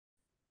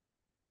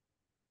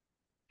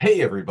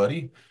Hey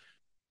everybody.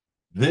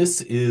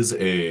 This is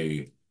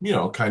a,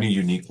 kind of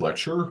unique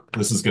lecture.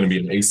 This is going to be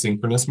an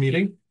asynchronous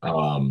meeting.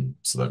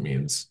 So that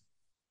means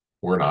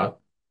we're not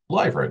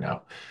live right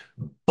now.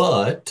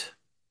 But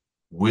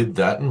with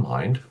that in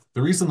mind,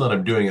 the reason that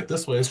I'm doing it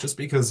this way is just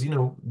because,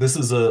 this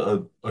is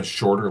a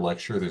shorter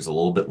lecture. There's a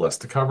little bit less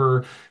to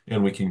cover,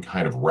 and we can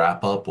kind of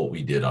wrap up what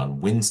we did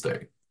on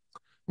Wednesday.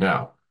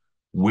 Now,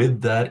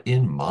 with that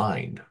in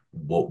mind,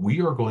 what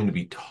we are going to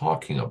be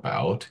talking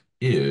about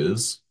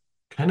is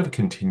kind of a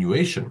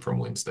continuation from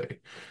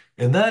Wednesday,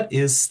 and that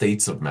is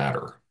states of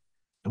matter.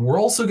 And we're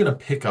also going to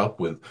pick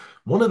up with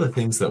one of the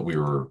things that we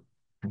were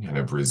kind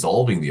of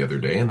resolving the other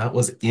day, and that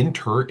was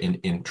inter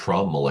and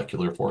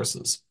intramolecular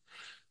forces.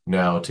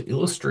 Now, to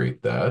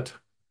illustrate that,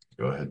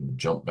 go ahead and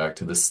jump back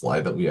to this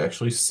slide that we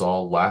actually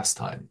saw last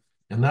time,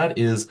 and that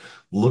is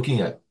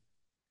looking at,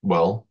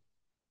 well,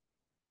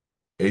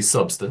 a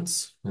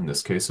substance, in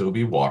this case, it would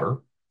be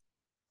water,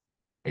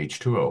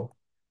 H2O,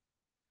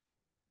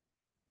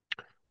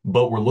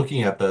 but we're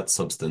looking at that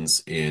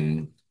substance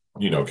in,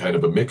 kind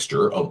of a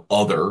mixture of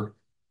other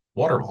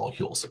water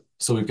molecules.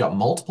 So we've got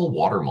multiple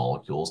water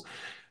molecules,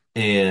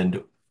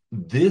 and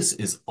this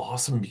is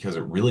awesome because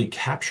it really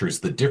captures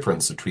the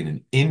difference between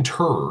an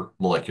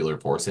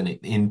intermolecular force and an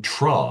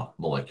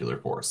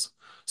intramolecular force.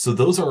 So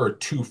those are our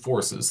two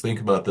forces.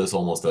 Think about this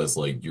almost as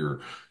like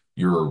you're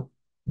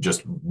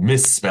just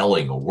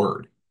misspelling a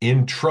word.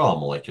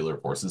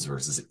 Intramolecular forces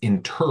versus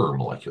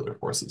intermolecular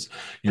forces.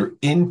 Your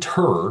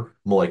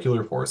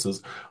intermolecular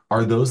forces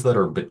are those that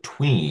are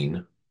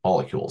between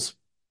molecules.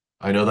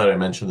 I know that I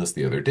mentioned this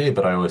the other day,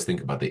 but I always think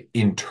about the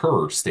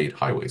interstate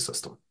highway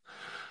system.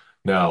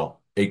 Now,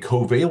 a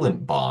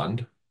covalent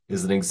bond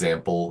is an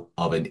example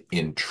of an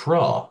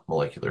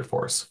intramolecular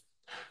force.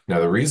 Now,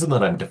 the reason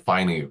that I'm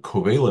defining a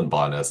covalent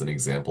bond as an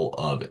example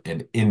of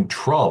an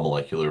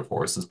intramolecular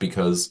force is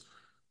because,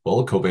 well,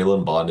 a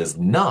covalent bond is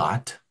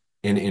not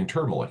an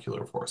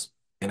intermolecular force.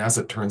 And as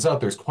it turns out,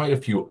 there's quite a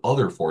few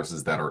other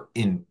forces that are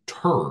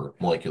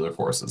intermolecular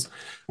forces.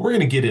 We're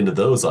going to get into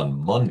those on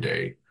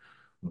Monday,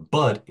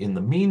 but in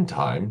the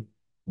meantime,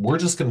 we're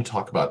just going to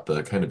talk about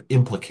the kind of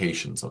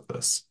implications of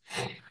this.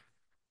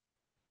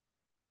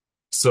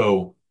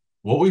 So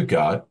what we've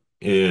got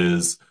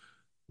is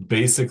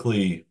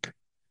basically,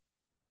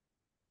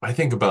 I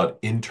think about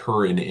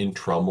inter and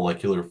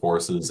intramolecular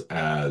forces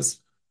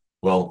as,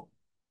 well,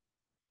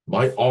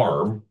 my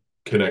arm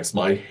connects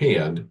my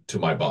hand to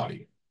my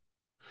body.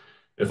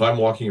 If I'm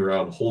walking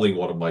around holding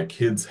one of my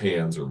kids'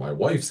 hands or my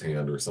wife's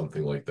hand or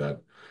something like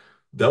that,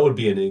 that would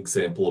be an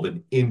example of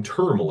an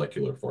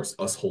intermolecular force,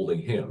 us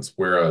holding hands.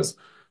 Whereas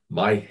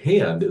my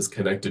hand is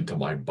connected to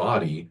my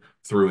body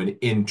through an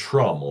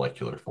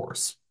intramolecular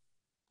force.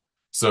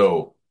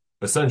 So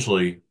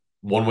essentially,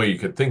 one way you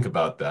could think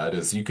about that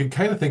is you could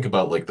kind of think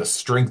about like the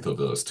strength of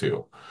those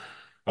two.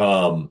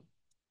 Um,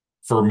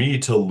 for me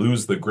to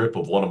lose the grip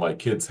of one of my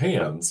kids'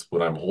 hands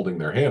when I'm holding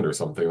their hand or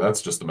something,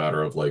 that's just a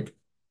matter of like,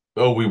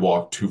 oh, we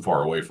walked too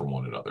far away from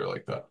one another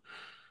like that.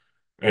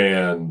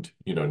 And,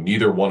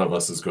 neither one of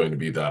us is going to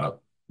be that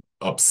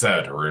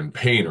upset or in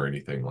pain or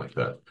anything like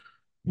that.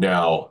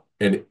 Now,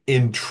 an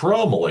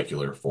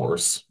intramolecular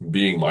force,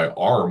 being my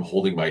arm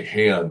holding my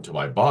hand to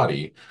my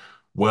body,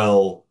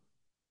 well,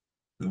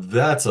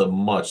 that's a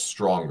much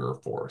stronger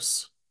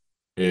force.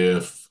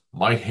 If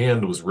my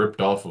hand was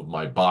ripped off of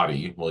my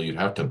body, well, you'd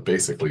have to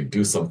basically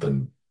do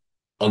something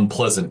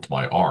unpleasant to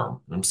my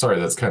arm. I'm sorry,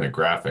 that's kind of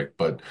graphic,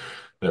 but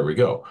there we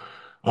go.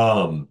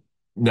 Um,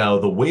 Now,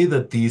 the way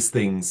that these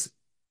things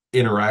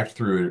interact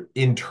through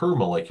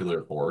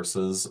intermolecular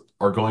forces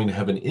are going to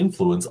have an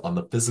influence on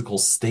the physical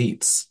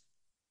states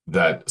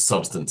that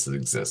substances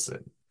exist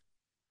in.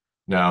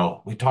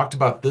 Now, we talked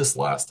about this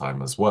last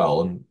time as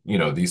well, and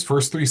these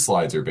first three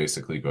slides are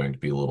basically going to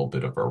be a little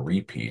bit of a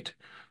repeat,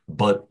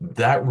 but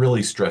that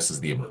really stresses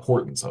the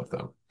importance of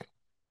them.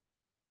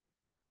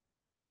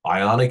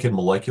 Ionic and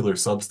molecular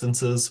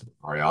substances,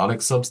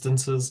 ionic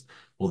substances,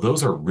 well,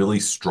 those are really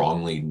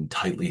strongly and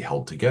tightly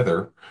held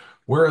together,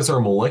 whereas our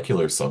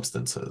molecular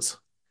substances,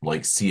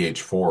 like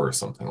CH4 or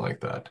something like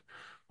that,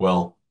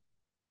 well,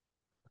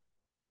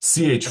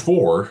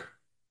 CH4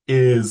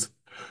 is,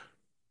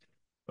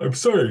 I'm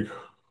sorry,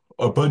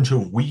 a bunch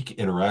of weak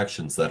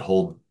interactions that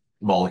hold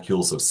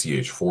molecules of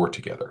CH4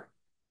 together.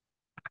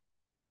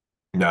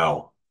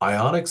 Now,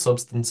 ionic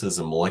substances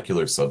and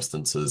molecular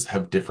substances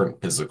have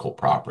different physical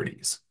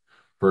properties.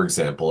 For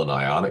example, an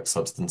ionic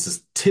substance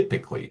is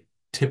typically,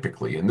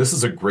 and this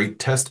is a great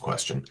test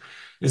question,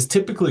 is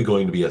typically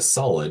going to be a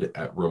solid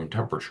at room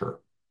temperature.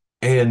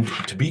 And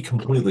to be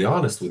completely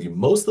honest with you,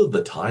 most of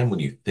the time when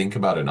you think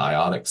about an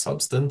ionic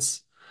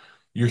substance,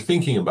 you're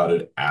thinking about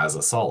it as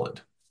a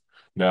solid.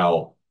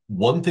 Now,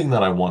 one thing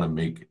that I want to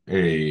make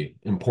a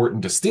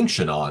important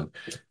distinction on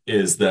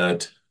is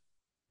that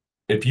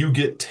if you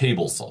get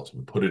table salt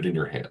and put it in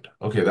your hand,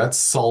 okay, that's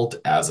salt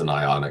as an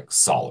ionic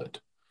solid.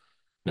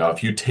 Now,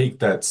 if you take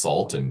that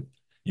salt and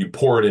you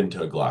pour it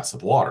into a glass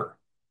of water,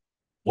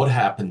 what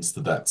happens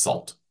to that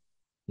salt?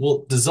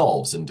 Well, it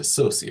dissolves and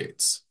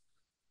dissociates.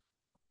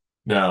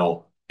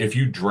 Now, if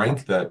you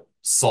drank that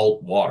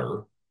salt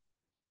water,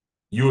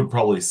 you would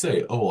probably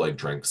say, "Oh, well, I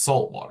drank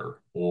salt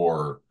water,"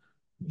 or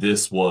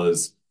 "This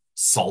was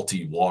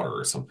salty water,"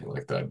 or something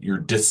like that. You're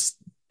just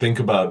think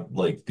about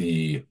like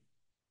the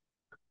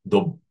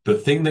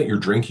thing that you're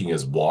drinking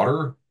is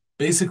water,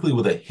 basically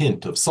with a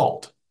hint of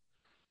salt.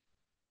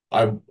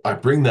 I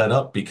bring that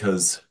up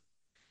because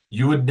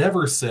you would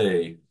never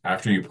say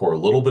after you pour a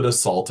little bit of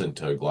salt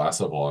into a glass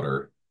of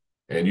water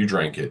and you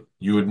drank it,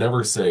 you would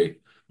never say,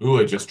 "Ooh,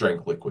 I just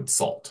drank liquid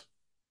salt."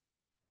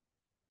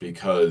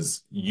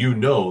 Because you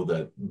know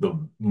that the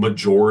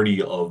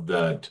majority of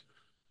that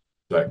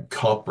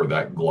cup or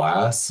that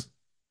glass,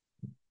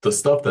 the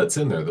stuff that's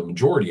in there, the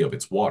majority of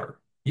it's water.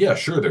 Yeah,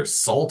 sure, there's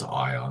salt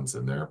ions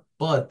in there,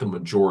 but the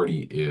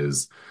majority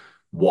is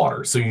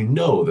water. So you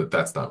know that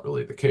that's not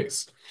really the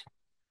case.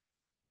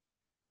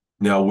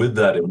 Now, with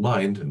that in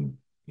mind, and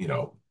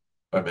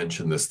I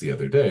mentioned this the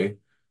other day,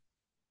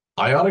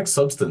 ionic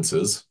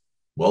substances,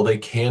 well, they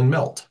can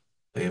melt.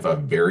 They have a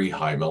very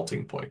high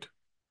melting point.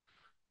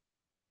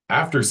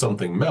 After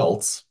something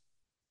melts,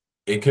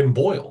 it can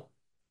boil.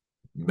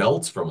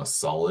 Melts from a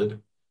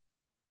solid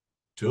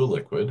to a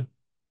liquid.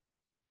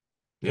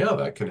 Yeah,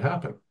 that can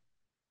happen.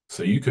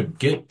 So you could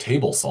get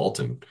table salt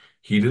and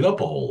heat it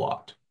up a whole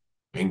lot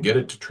and get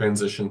it to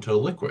transition to a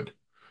liquid.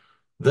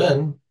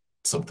 Then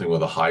something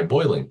with a high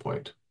boiling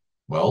point.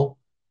 Well,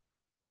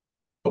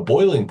 a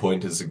boiling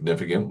point is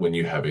significant when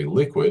you have a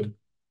liquid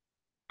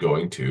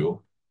going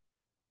to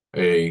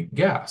a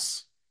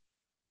gas.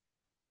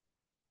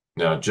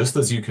 Now, just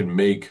as you can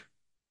make,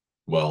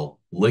 well,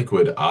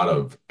 liquid out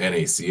of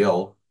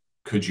NaCl,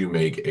 could you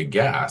make a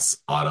gas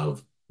out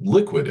of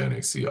liquid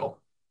NaCl?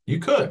 You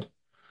could.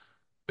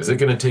 Is it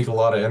going to take a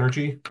lot of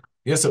energy?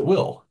 Yes, it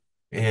will.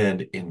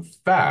 And in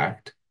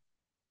fact,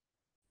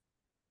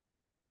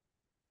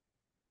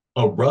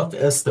 a rough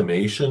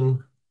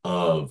estimation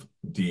of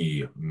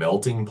the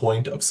melting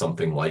point of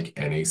something like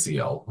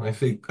NaCl.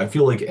 I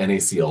feel like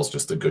NaCl is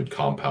just a good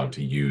compound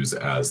to use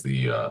as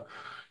the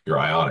your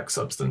ionic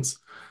substance.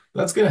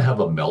 That's going to have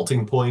a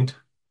melting point.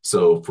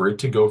 So for it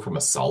to go from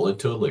a solid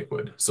to a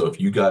liquid, so if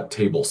you got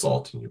table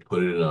salt and you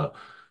put it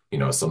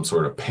in a, some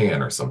sort of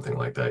pan or something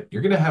like that,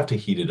 you're going to have to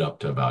heat it up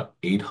to about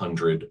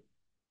 800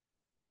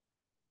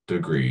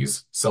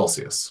 degrees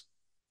Celsius.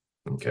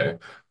 Okay.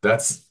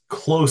 That's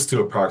close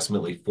to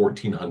approximately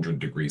 1400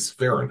 degrees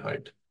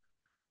Fahrenheit.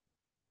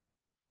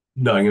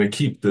 Now, I'm going to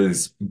keep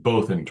these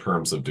both in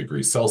terms of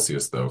degrees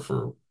Celsius, though,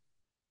 for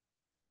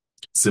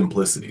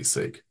simplicity's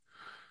sake.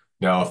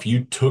 Now, if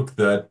you took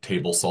that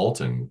table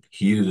salt and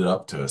heated it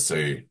up to,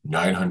 say,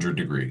 900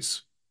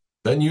 degrees,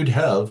 then you'd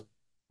have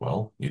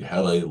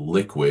a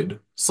liquid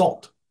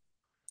salt.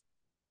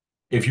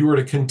 If you were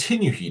to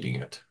continue heating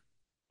it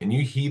and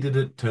you heated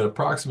it to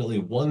approximately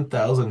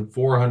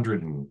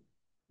 1,400 and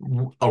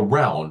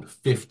around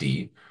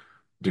 50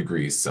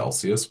 degrees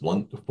Celsius,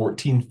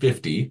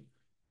 1450,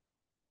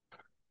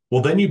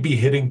 well, then you'd be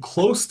hitting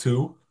close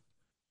to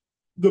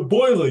the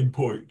boiling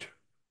point.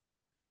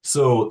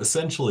 So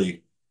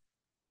essentially,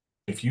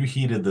 if you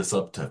heated this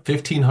up to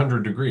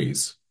 1500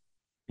 degrees,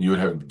 you would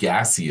have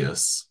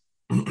gaseous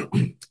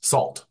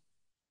salt,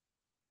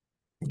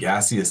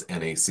 gaseous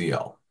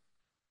NaCl.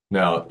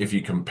 Now, if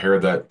you compare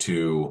that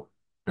to,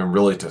 and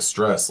really to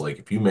stress, like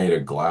if you made a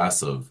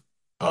glass of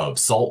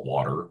salt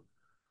water,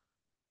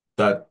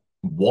 that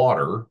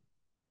water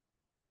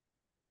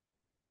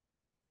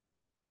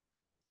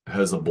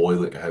has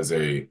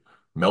a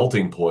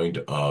melting point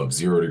of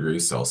 0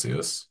 degrees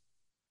Celsius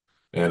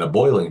and a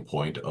boiling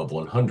point of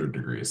 100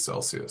 degrees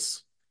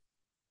Celsius.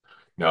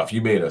 Now, if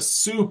you made a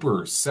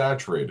super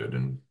saturated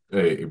and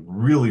a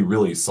really,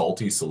 really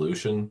salty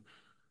solution,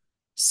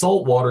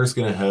 salt water is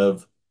going to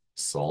have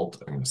I'm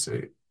going to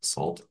say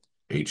salt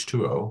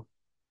H2O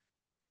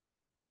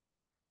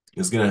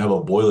is going to have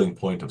a boiling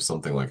point of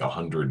something like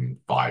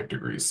 105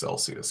 degrees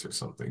Celsius or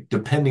something,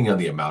 depending on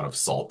the amount of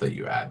salt that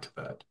you add to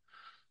that.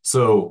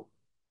 So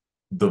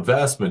the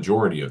vast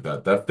majority of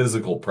that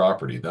physical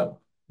property,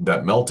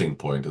 that melting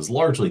point is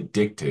largely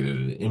dictated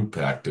and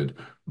impacted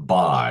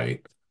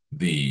by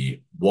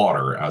the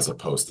water as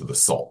opposed to the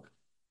salt.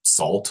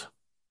 Salt,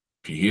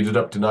 if you heat it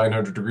up to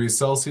 900 degrees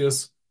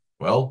Celsius,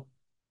 well,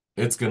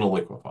 it's going to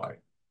liquefy.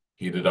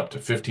 Heat it up to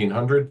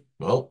 1500,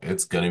 well,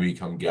 it's going to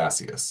become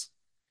gaseous.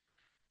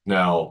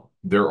 Now,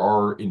 there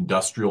are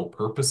industrial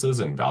purposes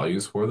and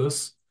values for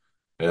this.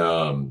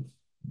 Um,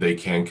 they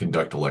can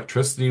conduct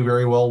electricity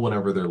very well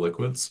whenever they're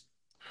liquids.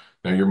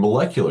 Now, your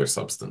molecular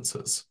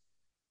substances,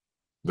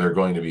 they're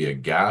going to be a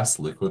gas,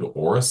 liquid,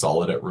 or a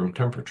solid at room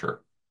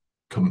temperature,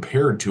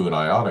 compared to an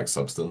ionic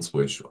substance,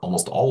 which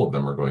almost all of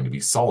them are going to be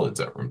solids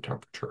at room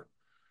temperature.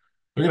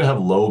 They're going to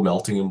have low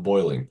melting and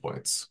boiling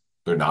points.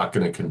 They're not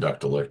going to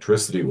conduct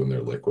electricity when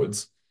they're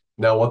liquids.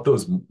 Now, what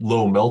those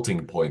low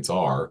melting points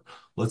are,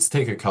 let's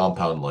take a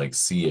compound like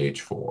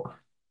CH4.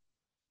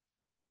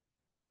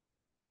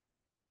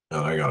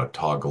 And I got to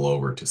toggle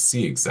over to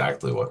see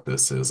exactly what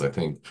this is. I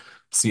think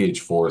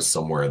CH4 is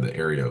somewhere in the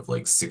area of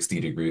like 60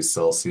 degrees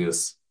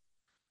Celsius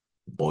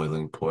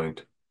boiling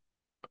point.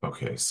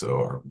 Okay, so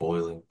our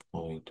boiling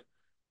point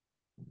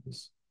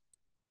is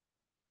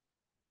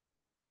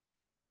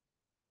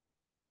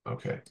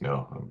okay.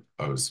 No,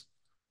 I was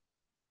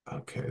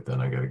okay.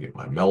 Then I got to get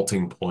my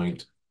melting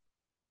point.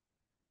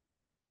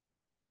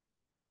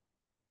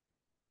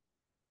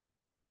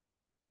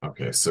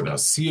 Okay, so now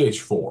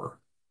CH4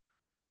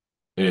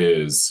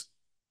 is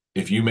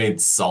if you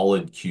made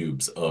solid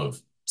cubes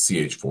of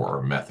CH4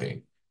 or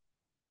methane,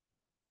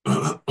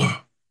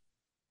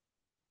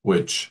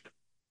 which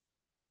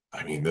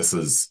I mean, this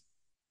is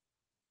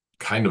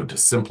kind of to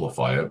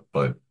simplify it,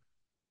 but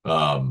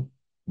um,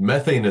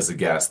 methane is a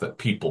gas that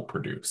people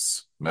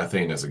produce.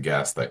 Methane is a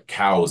gas that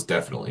cows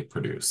definitely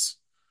produce.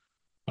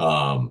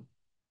 Um,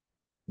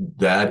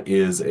 that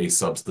is a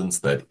substance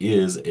that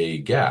is a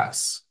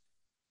gas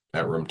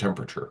at room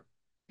temperature.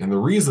 And the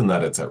reason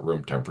that it's at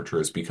room temperature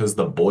is because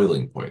the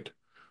boiling point,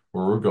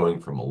 where we're going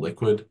from a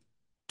liquid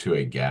to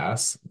a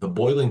gas, the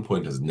boiling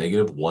point is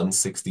negative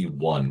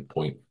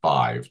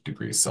 161.5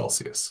 degrees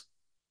Celsius.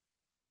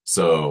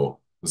 So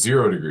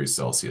 0 degrees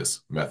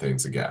Celsius,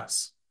 methane's a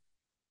gas.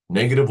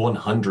 Negative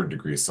 100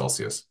 degrees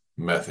Celsius,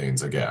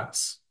 methane's a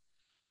gas.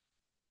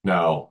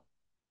 Now,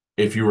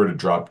 if you were to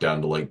drop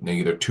down to like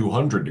negative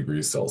 200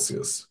 degrees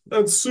Celsius,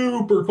 that's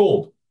super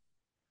cold.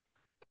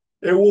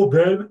 It will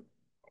then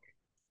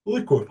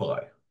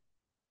liquefy.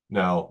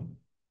 Now,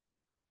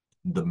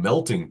 the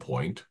melting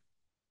point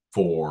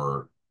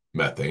for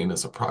methane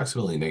is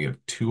approximately negative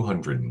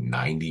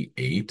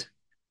 298.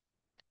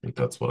 I think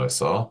that's what I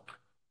saw,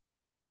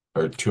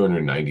 or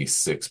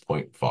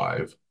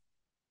 296.5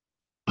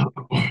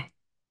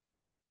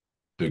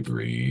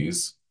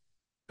 degrees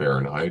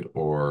Fahrenheit,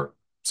 or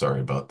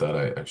sorry about that.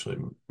 I actually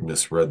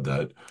misread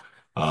that.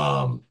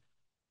 Um,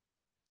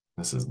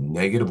 this is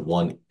negative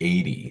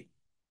 180.2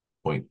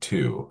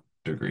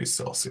 degrees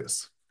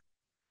Celsius.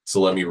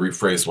 So let me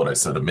rephrase what I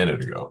said a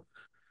minute ago.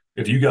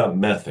 If you got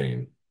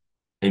methane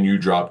and you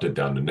dropped it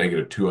down to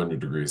negative 200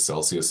 degrees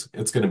Celsius,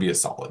 it's going to be a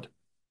solid.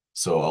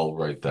 So I'll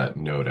write that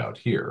note out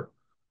here.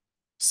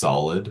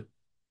 Solid,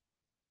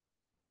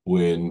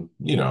 when,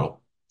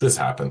 this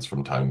happens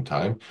from time to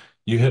time,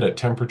 you hit a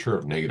temperature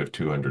of negative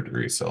 200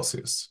 degrees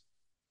Celsius.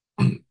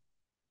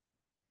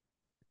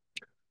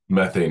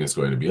 Methane is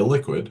going to be a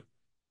liquid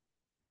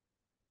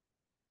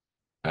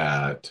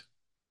at,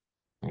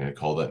 I'm going to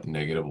call that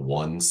negative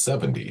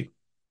 170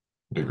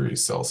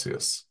 degrees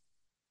Celsius.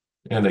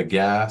 And a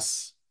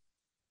gas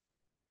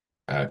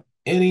at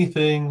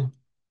anything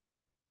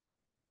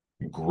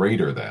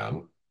greater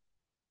than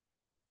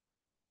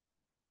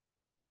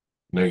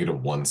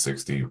negative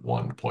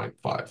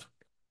 161.5.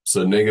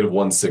 So negative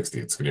 160,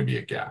 it's going to be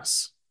a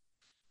gas.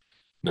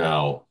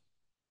 Now,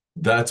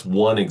 that's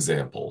one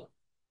example.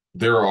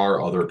 There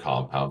are other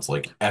compounds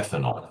like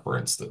ethanol, for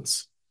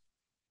instance.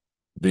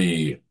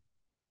 The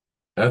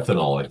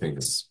ethanol, I think,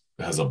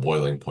 has a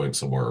boiling point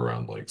somewhere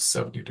around like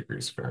 70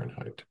 degrees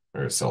Fahrenheit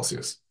or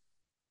Celsius.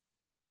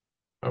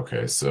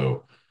 Okay,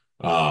 so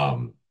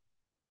um,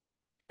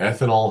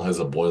 ethanol has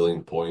a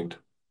boiling point.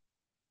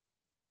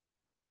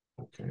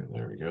 Okay,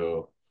 there we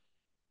go.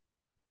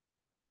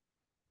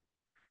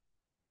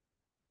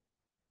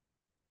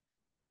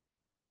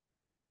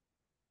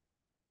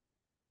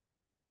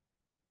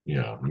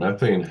 Yeah,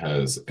 methane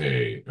has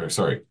or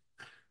sorry,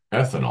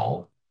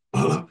 ethanol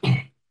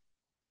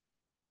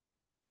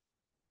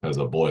has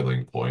a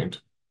boiling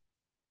point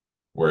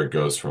where it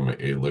goes from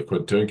a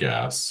liquid to a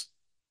gas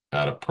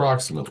at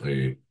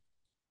approximately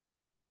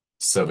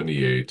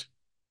 78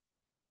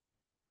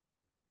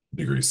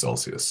 degrees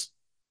Celsius.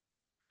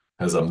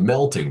 Has a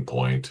melting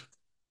point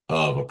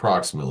of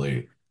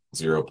approximately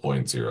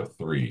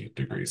 0.03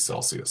 degrees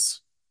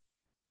Celsius.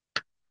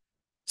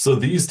 So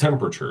these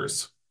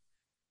temperatures,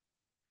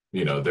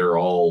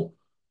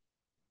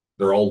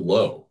 they're all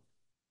low.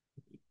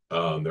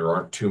 There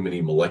aren't too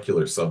many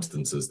molecular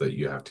substances that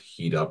you have to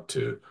heat up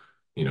to,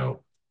 you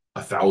know,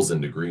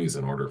 1,000 degrees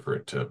in order for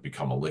it to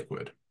become a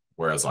liquid.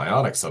 Whereas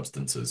ionic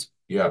substances,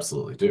 you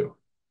absolutely do.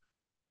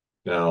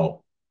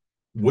 Now,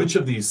 which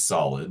of these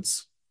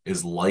solids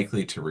is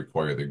likely to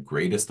require the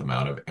greatest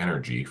amount of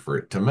energy for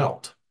it to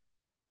melt?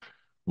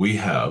 We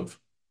have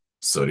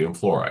sodium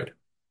fluoride,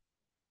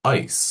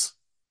 ice,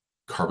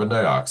 carbon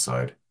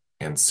dioxide,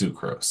 and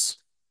sucrose.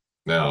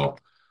 Now,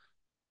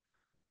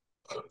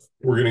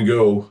 we're going to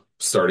go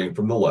starting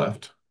from the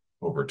left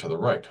over to the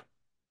right.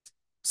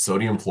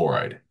 Sodium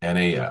fluoride,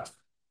 NaF.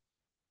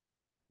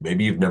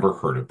 Maybe you've never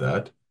heard of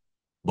that,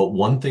 but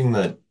one thing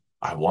that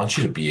I want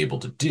you to be able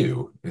to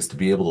do is to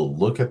be able to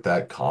look at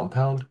that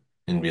compound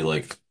and be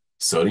like,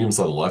 sodium's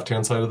on the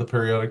left-hand side of the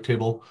periodic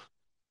table,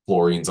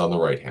 fluorine's on the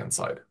right-hand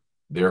side.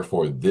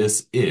 Therefore,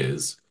 this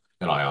is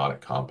an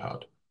ionic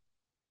compound.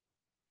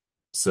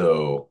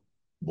 So,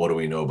 what do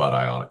we know about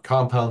ionic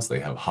compounds? They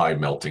have high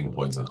melting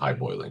points and high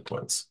boiling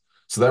points.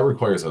 So that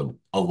requires a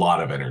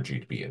lot of energy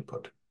to be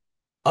input.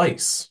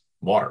 Ice,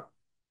 water.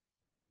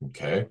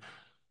 Okay.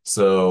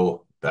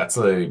 So that's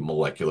a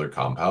molecular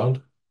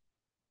compound.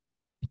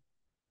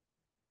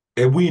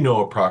 And we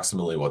know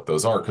approximately what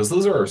those are because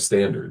those are our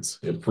standards.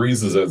 It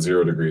freezes at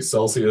 0 degrees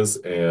Celsius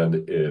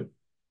and it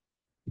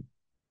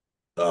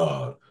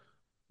uh,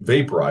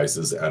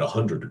 vaporizes at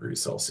 100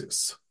 degrees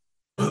Celsius.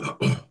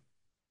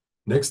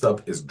 Next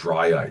up is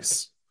dry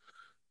ice.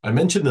 I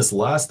mentioned this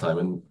last time,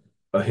 and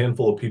a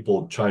handful of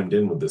people chimed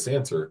in with this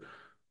answer.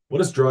 What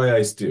does dry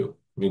ice do?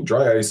 I mean,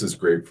 dry ice is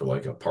great for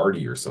like a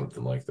party or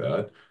something like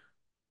that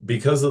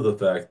because of the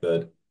fact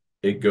that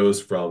it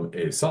goes from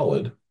a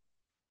solid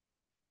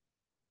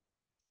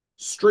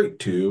straight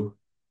to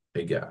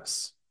a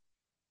gas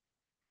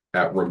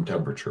at room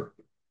temperature.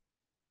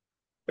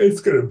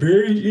 It's going to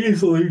very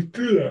easily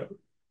do that.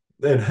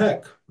 And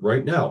heck,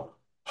 right now,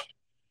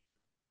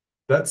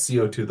 that's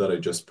CO2 that I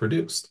just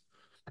produced.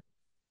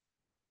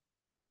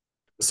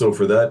 So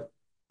for that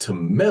to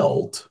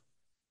melt,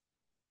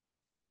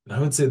 I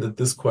would say that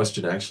this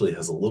question actually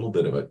has a little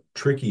bit of a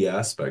tricky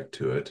aspect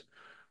to it.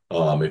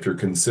 If you're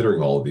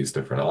considering all of these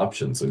different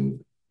options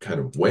and kind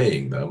of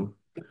weighing them.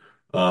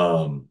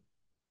 Um,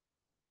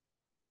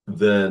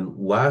 then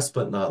last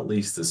but not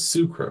least is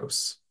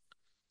sucrose.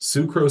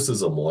 Sucrose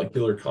is a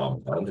molecular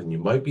compound, and you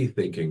might be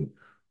thinking,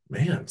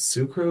 man,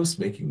 sucrose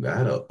making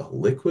that a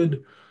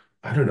liquid?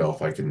 I don't know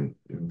if I can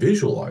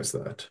visualize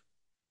that.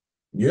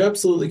 You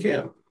absolutely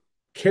can.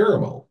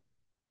 Caramel.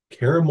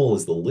 Caramel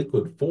is the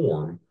liquid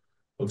form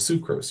of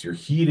sucrose. You're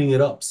heating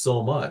it up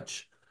so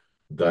much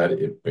that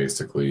it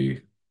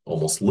basically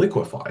almost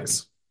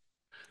liquefies.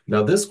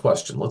 Now, this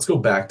question, let's go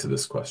back to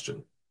this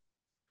question.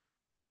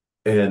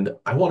 And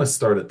I want to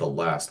start at the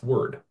last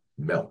word,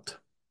 melt.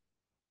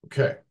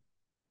 Okay.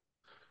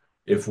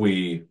 If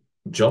we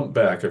jump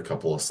back a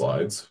couple of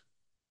slides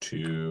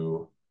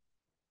to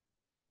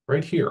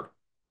right here,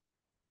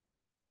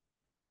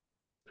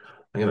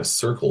 I'm going to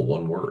circle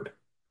one word,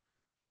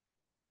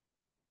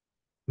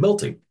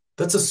 melting.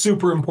 That's a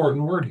super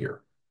important word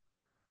here.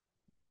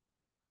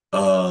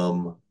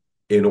 Um,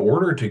 in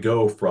order to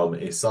go from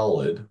a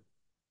solid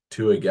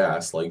to a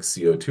gas like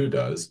CO2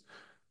 does,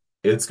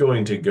 it's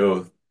going to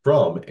go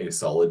from a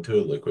solid to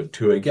a liquid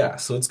to a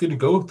gas. So it's going to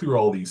go through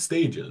all these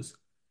stages.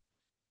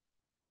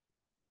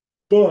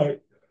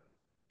 But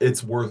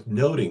it's worth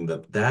noting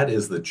that that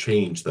is the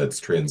change that's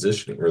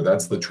transitioning, or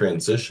that's the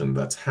transition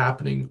that's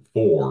happening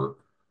for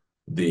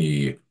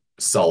the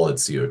solid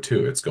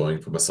CO2. It's going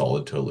from a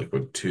solid to a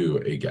liquid to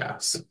a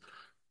gas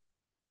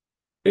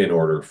in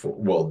order for,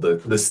 well,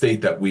 the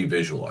state that we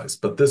visualize.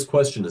 But this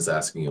question is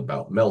asking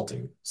about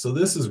melting. So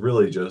this is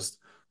really just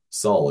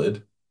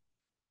solid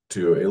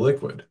to a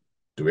liquid.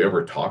 Do we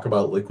ever talk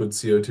about liquid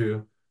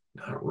CO2?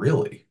 Not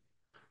really.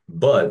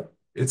 But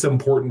it's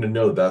important to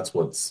know that's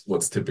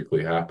what's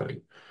typically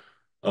happening.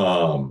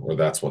 Or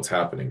that's what's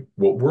happening.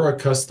 What we're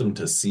accustomed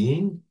to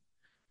seeing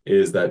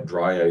is that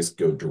dry ice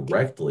go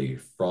directly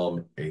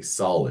from a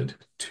solid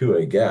to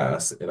a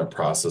gas in a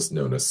process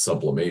known as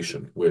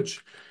sublimation,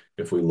 which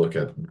if we look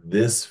at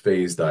this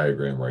phase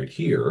diagram right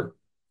here,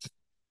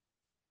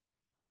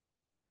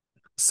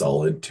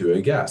 solid to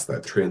a gas,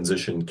 that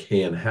transition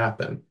can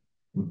happen,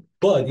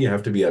 but you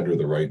have to be under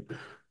the right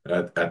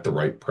at the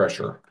right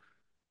pressure.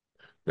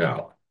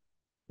 Now,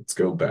 let's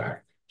go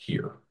back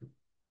here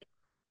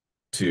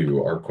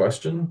to our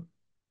question.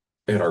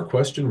 And our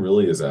question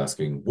really is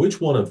asking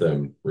which one of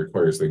them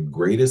requires the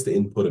greatest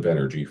input of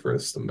energy for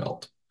us to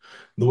melt?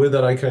 The way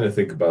that I kind of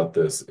think about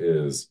this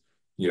is,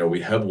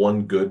 we have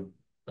one good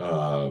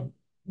uh,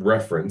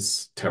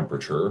 reference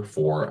temperature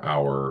for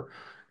our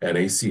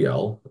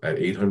NaCl. At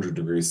 800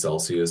 degrees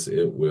Celsius,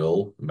 it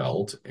will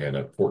melt, and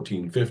at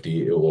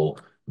 1450, it will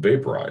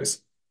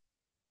vaporize.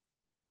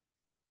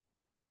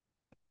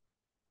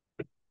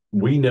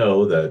 We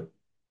know that,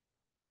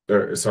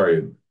 or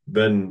sorry,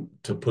 then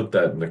to put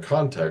that into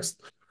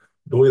context,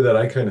 the way that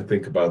I kind of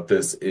think about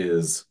this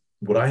is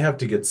would I have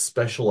to get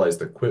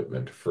specialized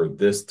equipment for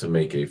this to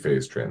make a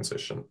phase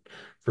transition?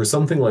 For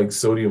something like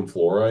sodium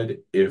fluoride,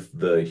 if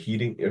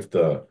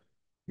the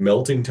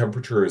melting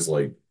temperature is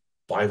like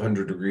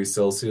 500 degrees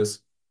Celsius,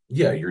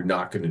 yeah, you're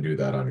not going to do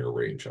that on your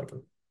range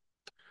oven.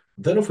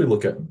 Then if we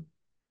look at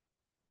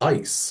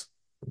ice,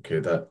 okay,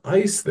 that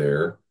ice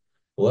there,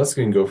 well, that's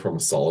going to go from a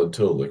solid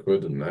to a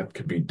liquid, and that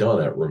could be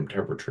done at room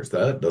temperatures.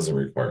 That doesn't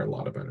require a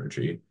lot of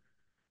energy.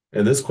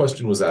 And this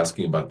question was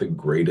asking about the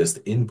greatest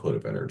input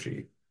of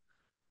energy.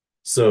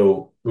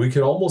 So we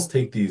could almost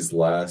take these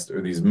last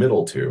or these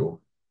middle two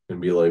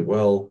and be like,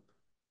 well,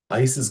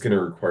 ice is going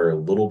to require a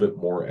little bit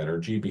more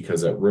energy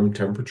because at room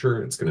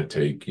temperature, it's going to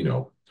take,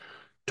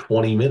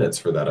 20 minutes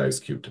for that ice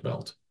cube to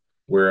melt.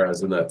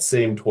 Whereas in that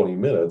same 20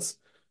 minutes,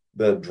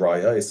 that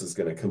dry ice is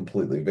going to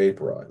completely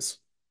vaporize.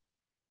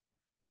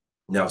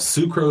 Now,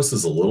 sucrose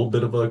is a little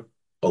bit of a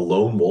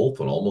lone wolf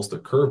and almost a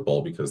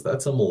curveball because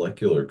that's a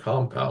molecular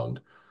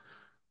compound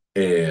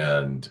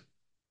and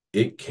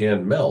it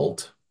can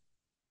melt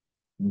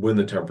when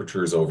the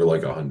temperature is over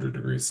like 100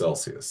 degrees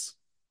Celsius.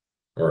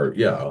 Or,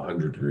 yeah,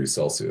 100 degrees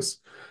Celsius.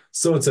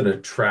 So it's an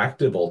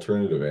attractive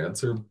alternative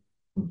answer,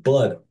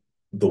 but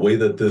the way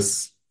that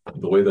this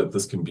the way that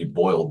this can be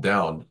boiled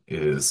down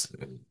is,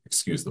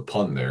 excuse the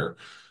pun there,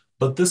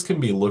 But this can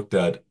be looked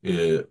at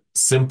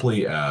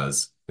simply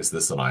as, is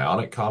this an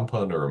ionic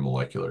compound or a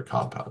molecular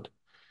compound?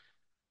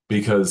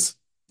 Because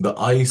the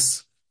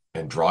ice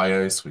and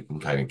dry ice, we can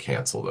kind of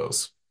cancel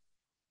those.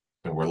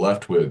 And we're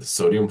left with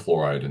sodium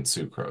fluoride and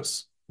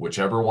sucrose.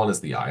 Whichever one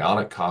is the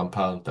ionic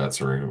compound, that's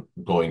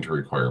going to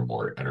require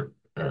more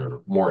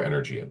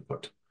energy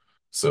input.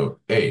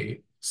 So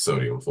A,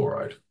 sodium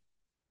fluoride.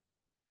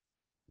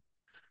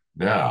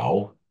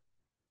 Now,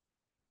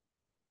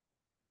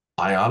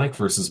 ionic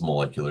versus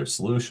molecular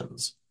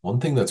solutions. One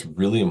thing that's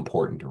really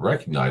important to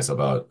recognize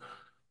about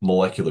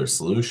molecular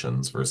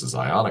solutions versus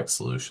ionic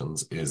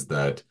solutions is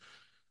that,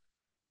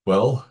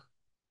 well,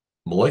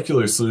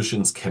 molecular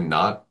solutions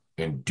cannot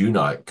and do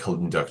not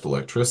conduct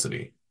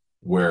electricity,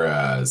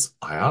 whereas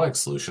ionic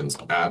solutions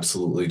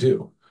absolutely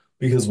do.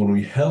 Because when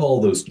we have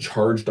all those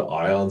charged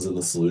ions in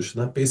the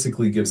solution, that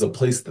basically gives a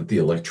place that the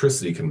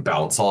electricity can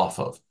bounce off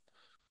of.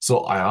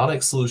 So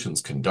ionic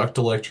solutions conduct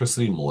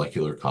electricity,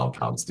 molecular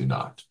compounds do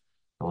not.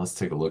 Now let's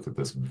take a look at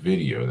this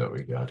video that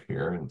we got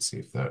here and see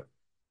if that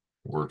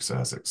works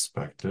as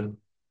expected.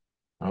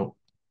 Oh,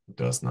 it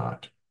does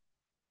not.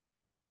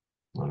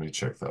 Let me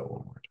check that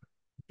one more time.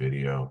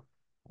 Video.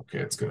 Okay,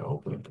 it's going to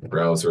open up the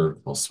browser.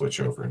 I'll switch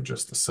over in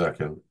just a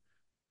second.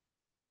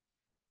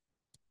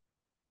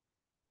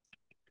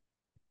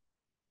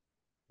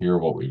 Here,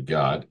 what we've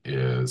got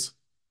is,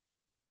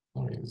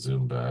 let me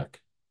zoom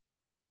back.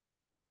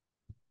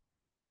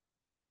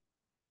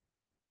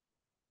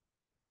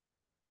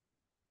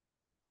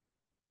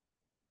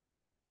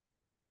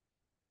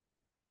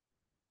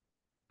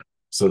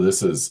 So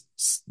this is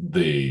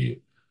the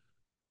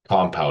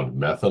compound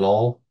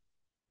methanol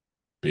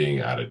being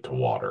added to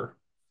water.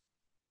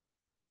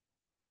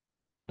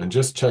 And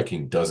just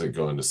checking, does it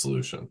go into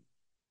solution?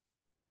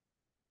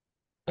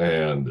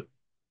 And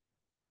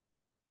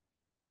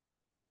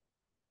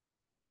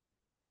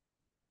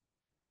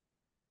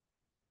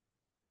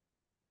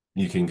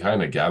you can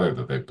kind of gather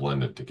that they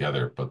blended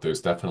together, but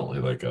there's definitely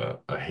like a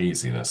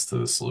haziness to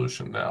the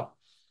solution now.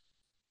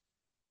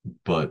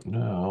 But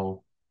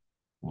now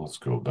let's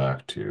go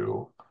back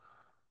to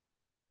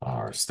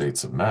our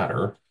states of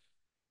matter,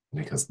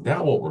 because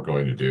now what we're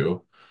going to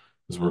do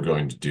is we're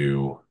going to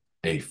do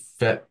a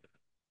FET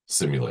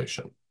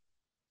simulation.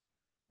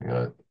 I'm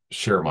going to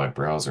share my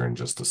browser in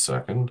just a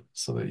second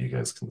so that you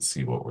guys can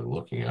see what we're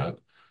looking at.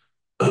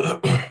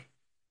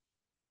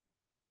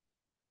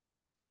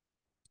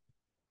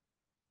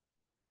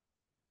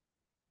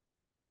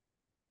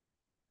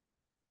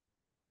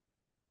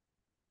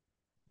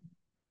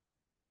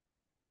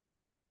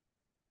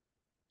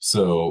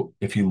 So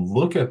if you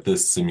look at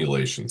this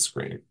simulation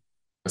screen,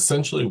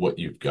 essentially what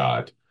you've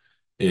got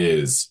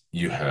is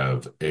you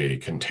have a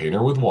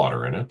container with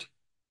water in it,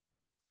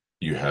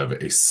 you have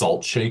a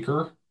salt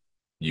shaker,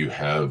 you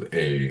have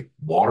a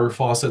water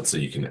faucet so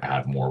you can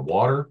add more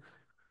water,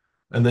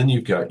 and then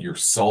you've got your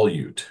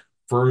solute.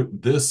 For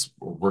this,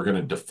 we're going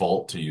to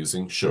default to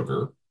using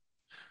sugar.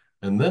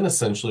 And then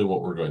essentially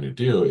what we're going to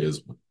do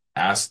is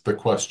ask the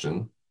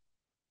question,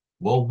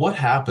 well, what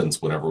happens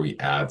whenever we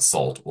add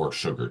salt or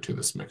sugar to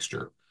this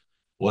mixture?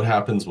 What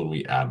happens when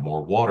we add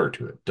more water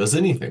to it? Does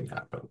anything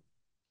happen?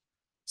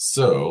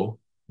 So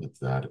with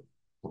that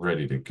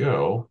ready to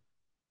go,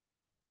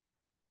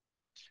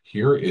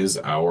 here is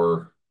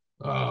our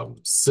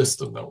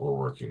system that we're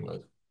working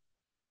with.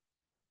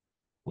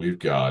 We've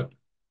got,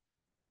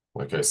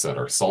 like I said,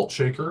 our salt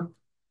shaker,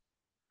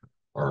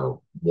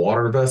 our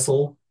water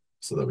vessel,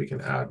 so that we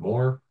can add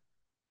more.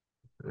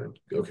 And,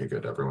 okay,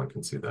 good. Everyone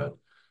can see that.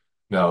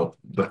 Now,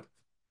 the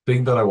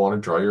thing that I want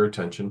to draw your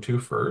attention to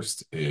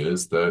first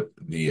is that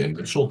the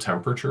initial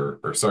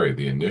temperature, or sorry,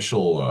 the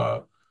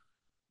initial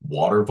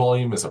water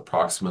volume is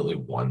approximately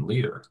 1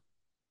 liter.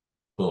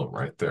 Boom,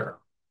 right there.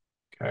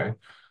 Okay.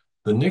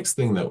 The next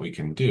thing that we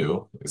can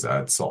do is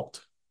add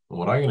salt. And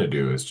what I'm going to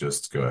do is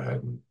just go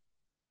ahead and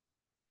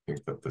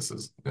think that this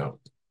is, no,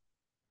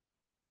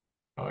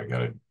 oh, I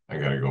gotta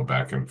go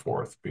back and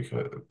forth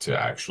because to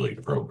actually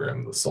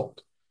program the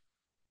salt.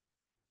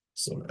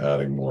 So I'm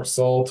adding more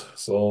salt,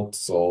 salt,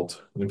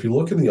 salt. And if you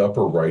look in the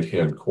upper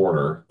right-hand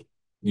corner,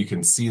 you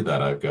can see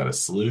that I've got a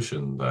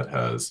solution that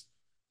has,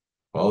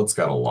 well, it's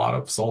got a lot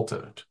of salt in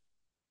it.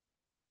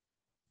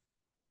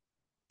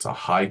 It's a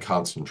high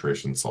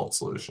concentration salt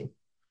solution.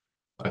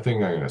 I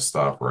think I'm going to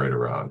stop right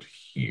around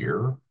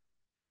here.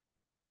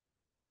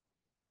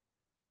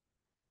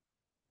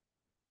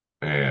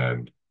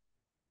 And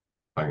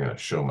I'm going to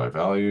show my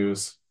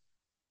values.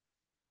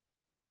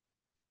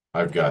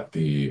 I've got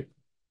the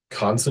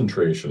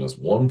concentration as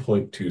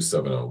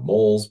 1.270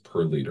 moles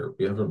per liter.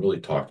 We haven't really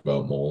talked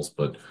about moles,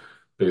 but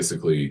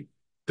basically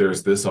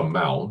there's this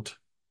amount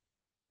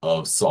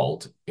of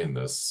salt in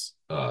this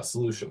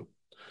solution.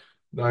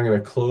 Now I'm going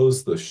to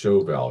close the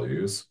show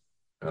values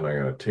and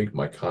I'm going to take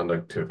my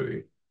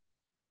conductivity.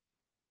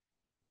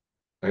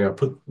 I'm going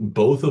to put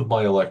both of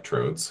my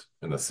electrodes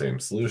in the same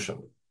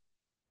solution.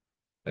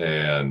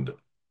 And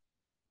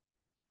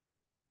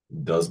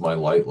does my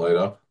light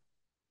up?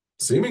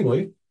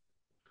 Seemingly.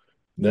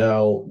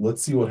 Now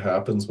let's see what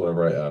happens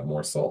whenever I add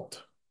more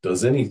salt.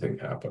 Does anything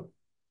happen?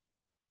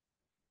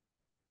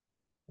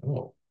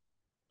 Oh,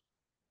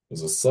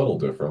 there's a subtle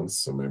difference,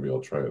 so maybe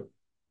I'll try it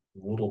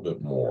a little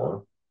bit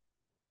more.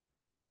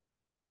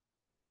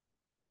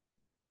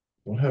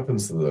 What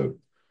happens to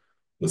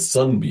the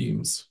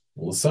sunbeams?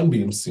 Well, the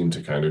sunbeams seem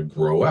to kind of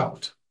grow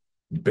out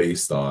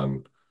based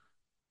on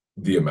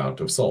the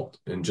amount of salt.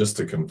 And just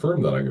to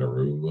confirm that I'm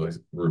going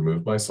to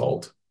remove my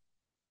salt,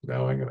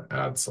 now I'm going to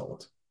add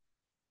salt.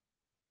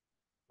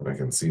 And I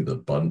can see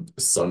the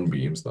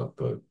sunbeams, not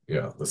the,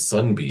 yeah, the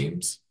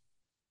sunbeams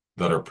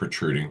that are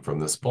protruding from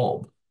this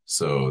bulb.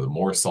 So the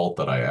more salt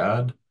that I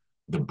add,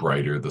 the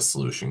brighter the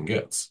solution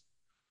gets.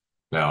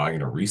 Now I'm going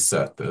to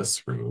reset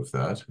this, remove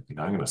that, and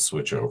I'm going to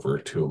switch over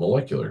to a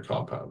molecular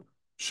compound,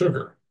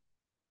 sugar.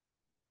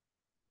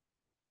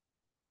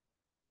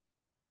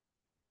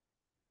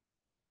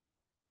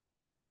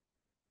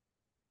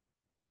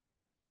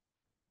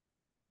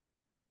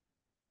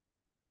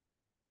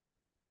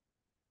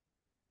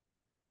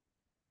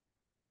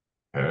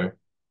 Okay.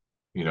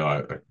 You know,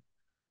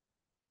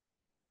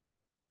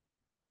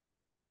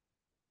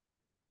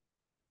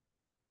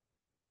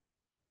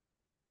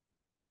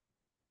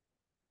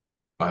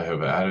 I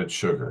have added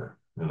sugar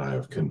and I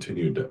have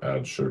continued to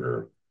add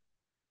sugar,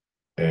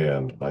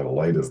 and my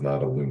light is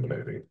not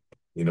illuminating.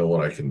 You know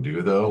what I can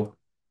do though?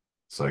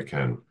 So I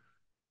can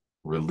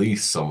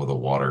release some of the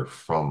water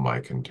from my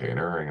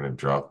container. I'm going to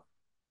drop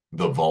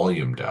the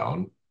volume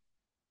down,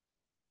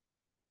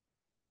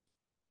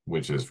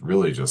 which is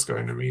really just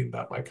going to mean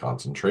that my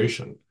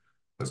concentration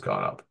has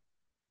gone up.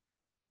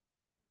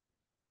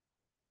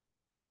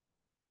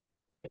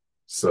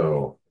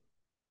 So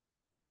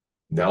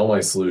now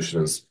my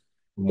solution is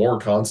more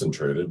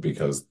concentrated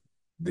because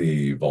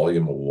the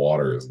volume of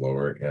water is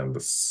lower and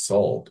the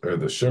salt or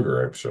the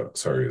sugar,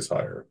 sorry, is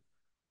higher.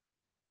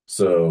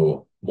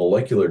 So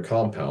molecular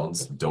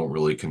compounds don't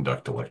really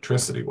conduct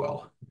electricity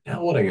well.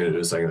 Now what I'm going to do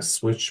is I'm going to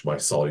switch my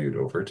solute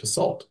over to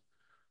salt.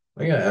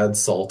 I'm going to add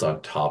salt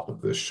on top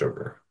of this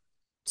sugar.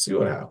 See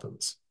what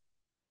happens.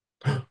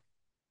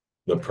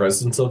 The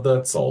presence of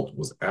that salt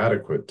was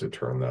adequate to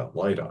turn that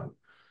light on.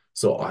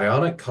 So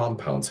ionic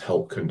compounds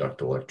help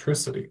conduct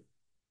electricity,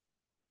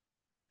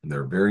 and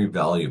they're very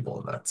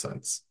valuable in that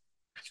sense.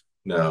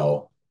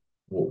 Now,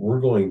 what we're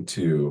going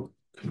to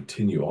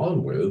continue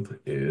on with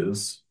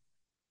is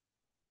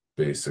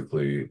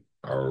basically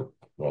our,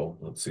 well,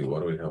 let's see,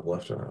 what do we have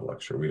left in our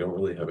lecture? We don't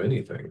really have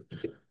anything.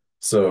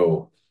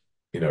 So,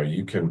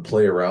 you can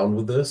play around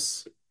with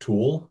this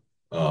tool,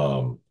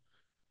 um,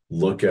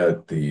 look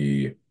at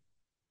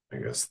I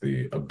guess,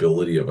 the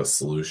ability of a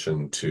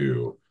solution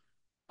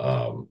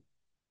um,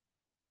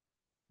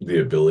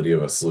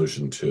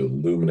 to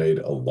illuminate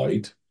a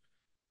light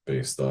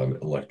based on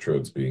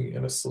electrodes being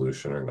in a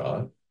solution or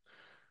not.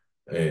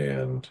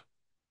 And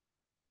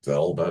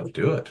that'll about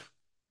do it.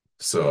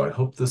 So I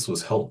hope this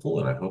was helpful,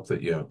 and I hope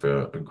that you have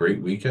a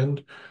great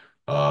weekend.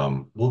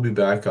 We'll be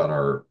back on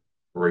our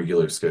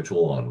regular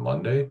schedule on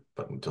Monday,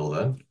 but until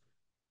then,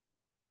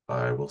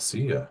 I will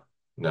see you.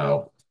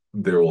 Now,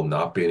 there will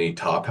not be any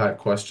top hat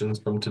questions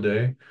from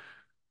today,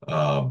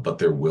 but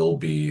there will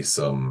be at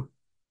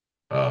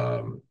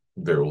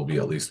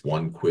least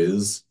one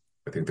quiz.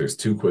 I think there's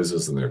two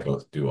quizzes, and they're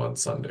both due on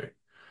Sunday.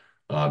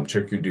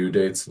 Check your due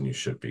dates, and you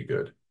should be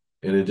good.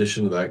 In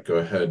addition to that, go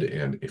ahead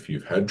and if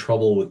you've had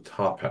trouble with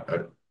top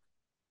hat,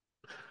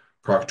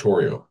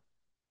 Proctorio,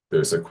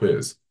 there's a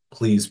quiz.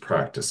 Please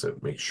practice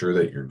it. Make sure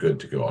that you're good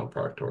to go on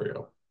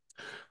Proctorio.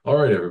 All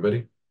right,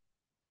 everybody.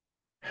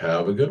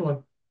 Have a good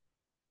one.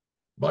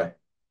 Bye.